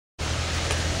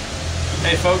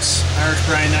Hey folks, Irish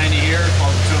Branden 90 here.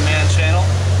 Welcome to AManChannel.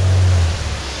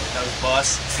 That was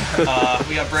bust.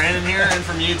 We got Branden here in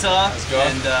from Utah,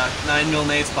 and 9mm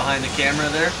Nate's behind the camera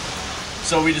there.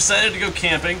 So we decided to go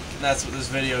camping, and that's what this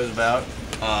video is about.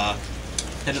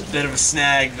 Hit a bit of a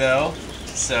snag though,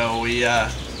 so we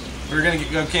were gonna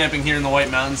go camping here in the White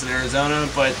Mountains in Arizona,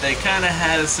 but they kind of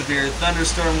had a severe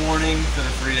thunderstorm warning for the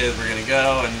 3 days we're gonna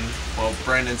go, and well,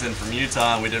 Branden's in from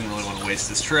Utah, and we didn't really want to waste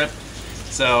this trip.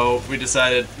 So we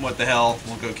decided, what the hell,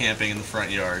 we'll go camping in the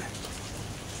front yard.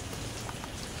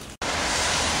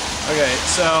 Okay,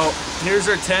 so here's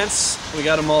our tents. We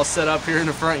got them all set up here in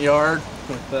the front yard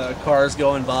with the cars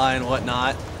going by and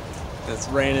whatnot. It's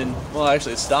raining, well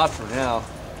actually it stopped for now.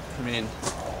 I mean,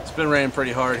 it's been raining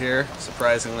pretty hard here.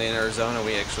 Surprisingly in Arizona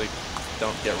we actually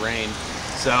don't get rain.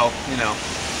 So, you know.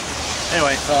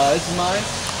 Anyway, this is mine.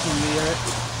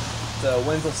 It's a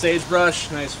Wenzel sagebrush,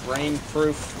 nice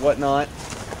rain-proof, whatnot.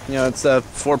 You know, it's a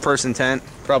 4-person tent.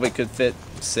 Probably could fit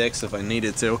 6 if I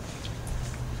needed to.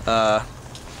 We're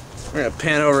gonna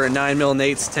pan over a 9mm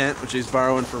Nate's tent, which he's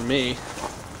borrowing from me.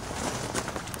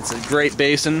 It's a Great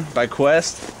Basin by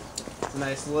Quest. It's a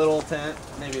nice little tent,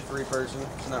 maybe a 3-person.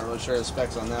 I'm not really sure the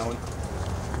specs on that one.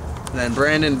 And then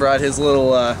Branden brought his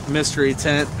little mystery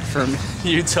tent from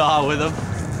Utah with him.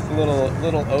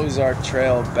 Little Ozark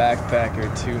Trail backpacker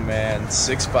 2-man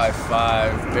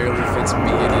 6x5, barely fits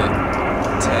me in it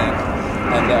tent,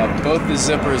 and both the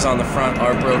zippers on the front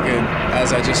are broken,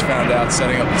 as I just found out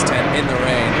setting up this tent in the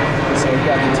rain. So we've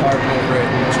got the tarp over it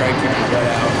and try and keep it wet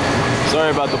out.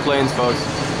 Sorry about the planes, folks.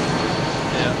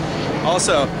 Yeah.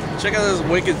 Also, check out this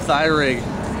wicked thigh rig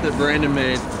that Branden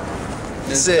made.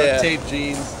 It's duct tape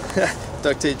jeans.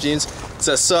 Duct tape jeans. It's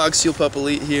a SOG Seal Pup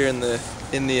Elite here in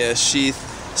the sheath.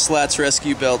 Slats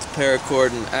rescue belt,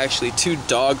 paracord, and actually 2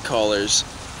 dog collars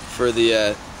for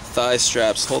the thigh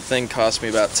straps. The whole thing cost me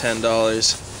about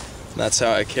 $10. That's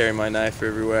how I carry my knife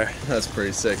everywhere. That's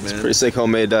pretty sick, man. It's pretty sick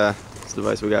homemade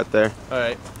device we got there.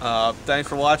 Alright, thanks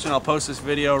for watching. I'll post this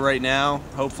video right now.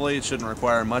 Hopefully it shouldn't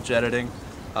require much editing.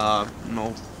 And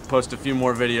we'll post a few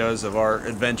more videos of our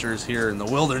adventures here in the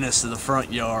wilderness of the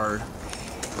front yard.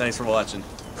 Thanks for watching.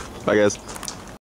 Bye guys.